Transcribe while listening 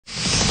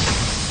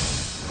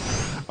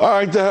All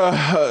right,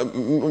 the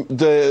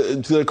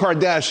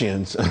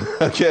Kardashians,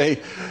 okay,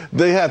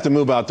 they have to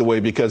move out the way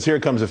because here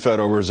comes the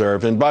Federal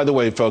Reserve. And by the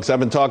way, folks, I've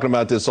been talking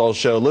about this all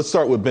show. Let's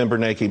start with Ben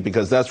Bernanke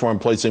because that's where I'm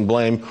placing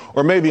blame,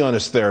 or maybe on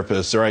his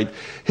therapist, all right?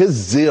 His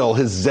zeal,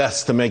 his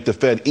zest to make the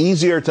Fed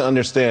easier to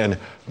understand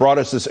brought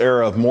us this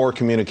era of more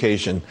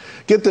communication.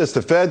 Get this,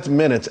 the Fed's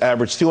minutes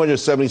averaged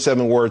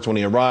 277 words when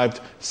he arrived,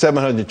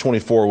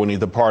 724 when he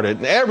departed.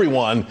 And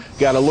everyone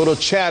got a little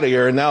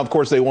chattier, and now, of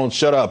course, they won't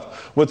shut up.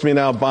 With me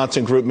now,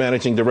 Bahnsen Group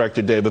Managing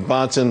Director David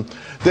Bahnsen.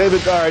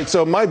 David, all right,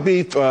 so my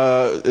beef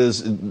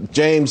is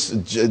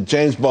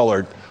James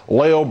Bullard,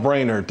 Lael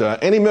Brainerd,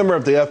 any member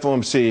of the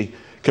FOMC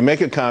can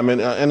make a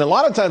comment, and a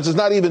lot of times it's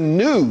not even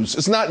news.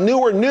 It's not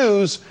newer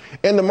news,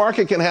 and the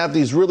market can have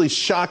these really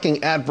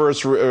shocking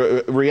adverse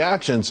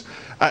reactions.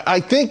 I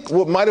think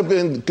what might have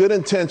been good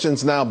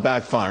intentions now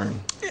backfiring.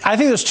 I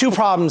think there's two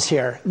problems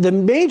here. The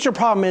major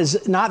problem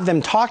is not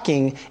them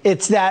talking,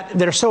 it's that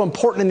they're so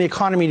important in the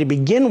economy to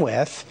begin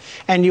with,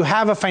 and you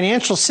have a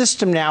financial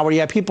system now where you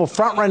have people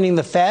front-running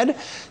the Fed,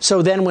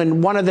 so then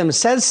when one of them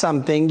says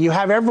something, you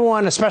have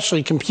everyone,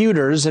 especially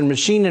computers and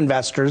machine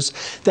investors,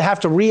 that have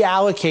to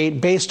reallocate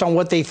based on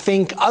what they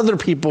think other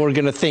people are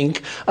going to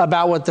think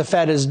about what the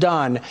Fed has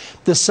done.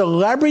 The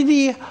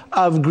celebrity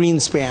of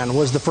Greenspan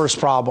was the first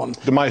problem.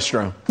 The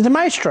maestro. The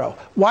maestro.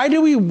 Why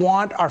do we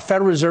want our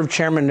Federal Reserve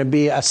Chairman to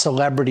be a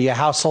celebrity, a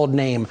household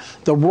name?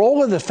 The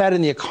role of the Fed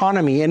in the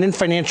economy and in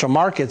financial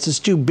markets is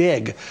too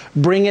big.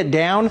 Bring it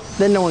down,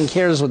 then no one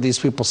cares what these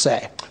people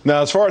say.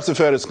 Now, as far as the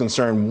Fed is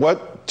concerned,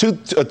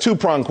 a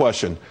two-pronged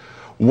question.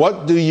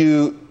 What do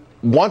you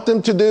want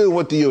them to do?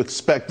 What do you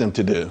expect them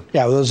to do?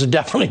 Yeah, well, those are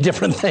definitely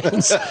different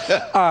things.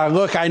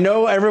 Look, I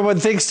know everyone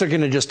thinks they're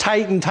going to just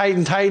tighten,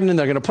 and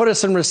they're going to put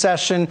us in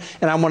recession,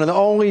 and I'm one of the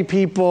only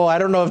people, I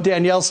don't know if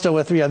Danielle's still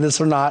with me on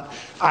this or not,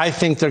 I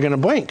think they're going to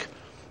blink.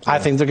 I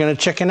think they're going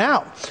to chicken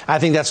out. I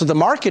think that's what the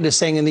market is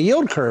saying in the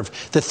yield curve.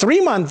 The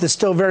 3-month is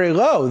still very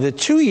low. The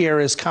 2-year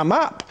has come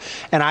up.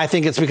 And I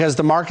think it's because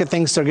the market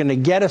thinks they're going to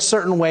get a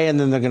certain way and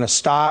then they're going to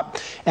stop.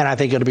 And I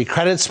think it'll be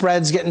credit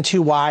spreads getting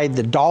too wide,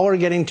 the dollar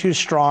getting too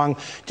strong.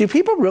 Do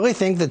people really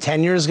think the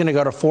 10-year is going to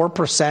go to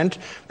 4%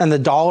 and the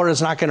dollar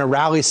is not going to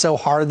rally so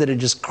hard that it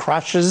just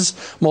crushes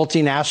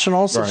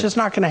multinationals? Right. It's just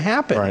not going to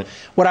happen. Right.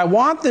 What I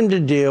want them to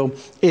do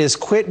is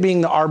quit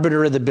being the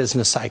arbiter of the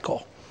business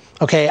cycle.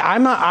 Okay,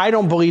 I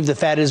don't believe the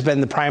Fed has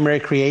been the primary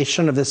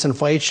creation of this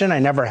inflation. I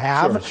never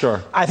have.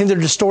 Sure. I think they're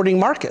distorting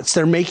markets.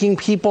 They're making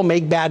people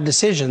make bad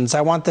decisions. I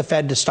want the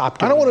Fed to stop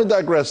doing I don't want to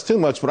digress too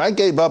much, but I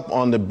gave up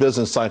on the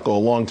business cycle a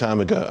long time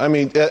ago. I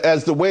mean,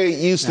 as the way it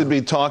used to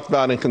be talked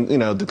about, and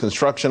the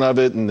construction of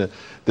it, and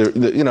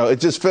it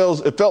just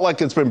felt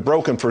like it's been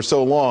broken for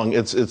so long.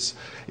 It's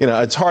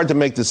hard to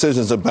make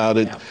decisions about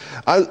it.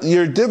 Yeah.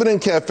 Your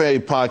Dividend Cafe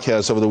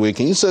podcast over the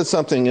weekend, you said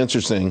something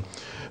interesting.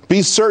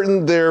 Be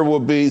certain there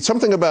will be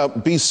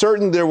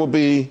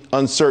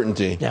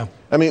uncertainty. Yeah.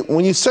 I mean,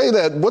 when you say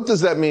that, what does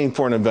that mean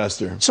for an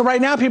investor? So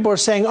right now people are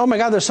saying, oh my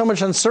God, there's so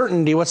much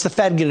uncertainty. What's the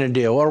Fed going to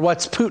do? Or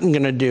what's Putin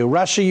going to do?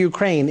 Russia,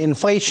 Ukraine,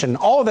 inflation.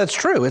 All of that's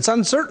true. It's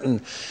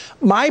uncertain.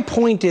 My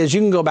point is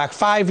you can go back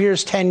 5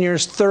 years, 10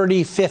 years,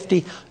 30,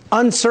 50.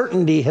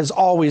 Uncertainty has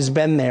always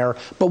been there,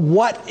 but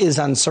what is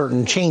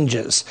uncertain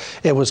changes.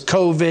 It was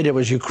COVID, it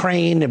was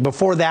Ukraine, and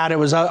before that it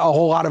was a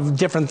whole lot of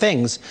different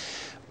things.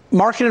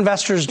 Market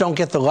investors don't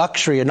get the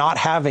luxury of not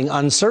having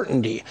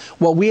uncertainty.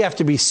 What we have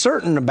to be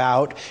certain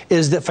about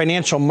is that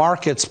financial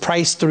markets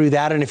price through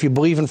that, and if you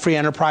believe in free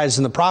enterprise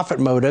and the profit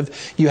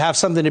motive, you have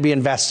something to be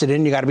invested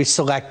in. You got to be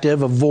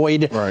selective,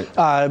 avoid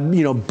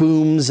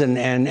booms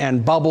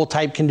and bubble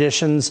type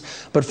conditions.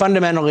 But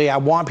fundamentally, I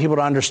want people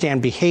to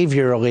understand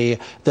behaviorally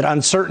that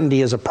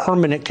uncertainty is a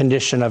permanent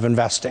condition of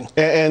investing.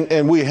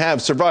 And we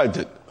have survived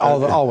it.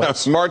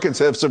 Always. Markets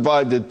have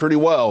survived it pretty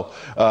well,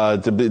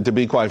 to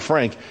be quite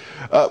frank.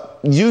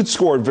 You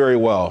scored very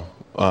well,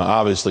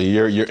 obviously.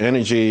 Your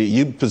energy,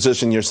 you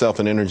positioned yourself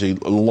in energy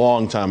a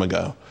long time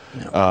ago.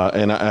 Yeah.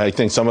 And I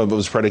think some of it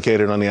was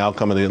predicated on the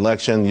outcome of the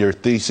election, your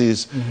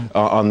theses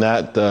on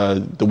that,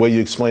 the way you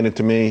explained it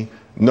to me.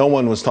 No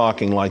one was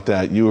talking like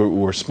that. You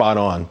were spot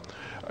on.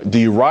 Do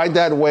you ride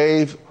that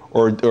wave,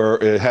 or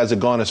has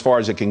it gone as far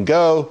as it can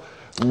go?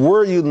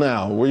 Where are you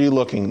now? Where are you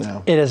looking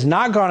now? It has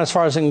not gone as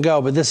far as it can go,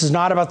 but this is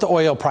not about the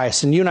oil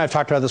price. And you and I have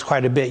talked about this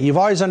quite a bit. You've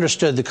always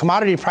understood the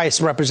commodity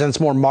price represents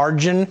more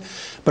margin,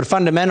 but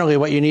fundamentally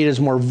what you need is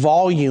more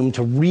volume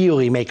to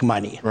really make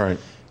money. Right.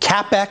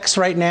 CapEx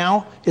right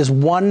now is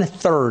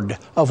 1/3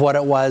 of what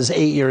it was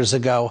 8 years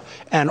ago,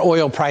 and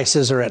oil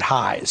prices are at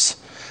highs.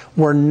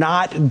 We're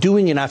not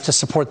doing enough to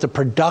support the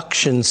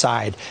production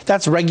side.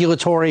 That's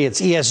regulatory, it's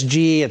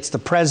ESG, it's the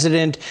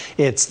president,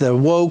 it's the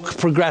woke,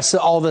 progressive,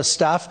 all this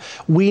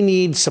stuff. We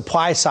need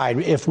supply side.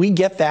 If we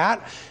get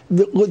that,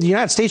 the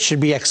United States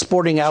should be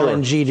exporting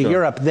LNG to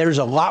Europe. There's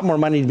a lot more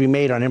money to be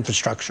made on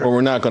infrastructure. Well,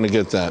 we're not going to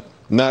get that.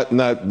 Not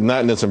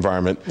in this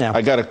environment. Yeah.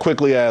 I got to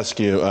quickly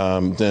ask you,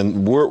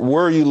 then,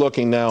 where are you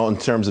looking now in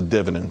terms of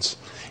dividends?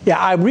 Yeah,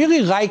 I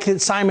really like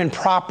Simon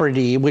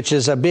Property, which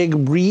is a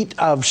big REIT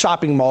of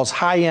shopping malls,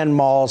 high-end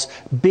malls,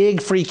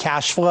 big free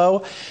cash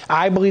flow.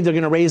 I believe they're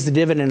going to raise the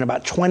dividend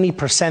about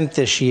 20%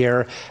 this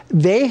year.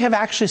 They have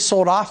actually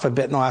sold off a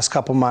bit in the last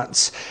couple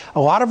months. A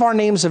lot of our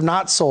names have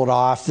not sold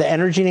off. The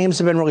energy names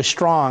have been really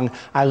strong.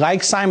 I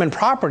like Simon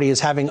Property as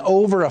having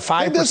over a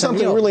 5% They did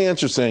something yield. really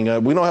interesting.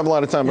 We don't have a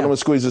lot of time, but I'm going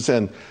to squeeze this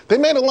in. They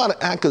made a lot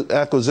of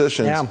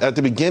acquisitions at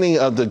the beginning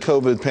of the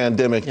COVID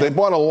pandemic. They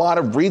bought a lot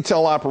of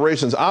retail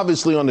operations,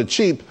 obviously on the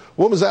cheap.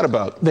 What was that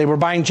about? They were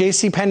buying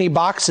JCPenney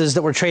boxes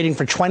that were trading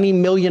for $20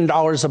 million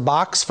a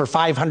box for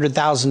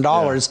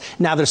 $500,000.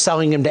 Now they're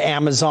selling them to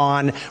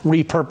Amazon,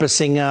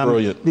 repurposing them.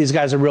 Brilliant. These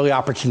guys are really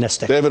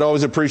opportunistic. David,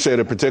 always appreciate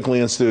it,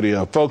 particularly in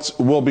studio. Folks,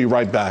 we'll be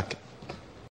right back.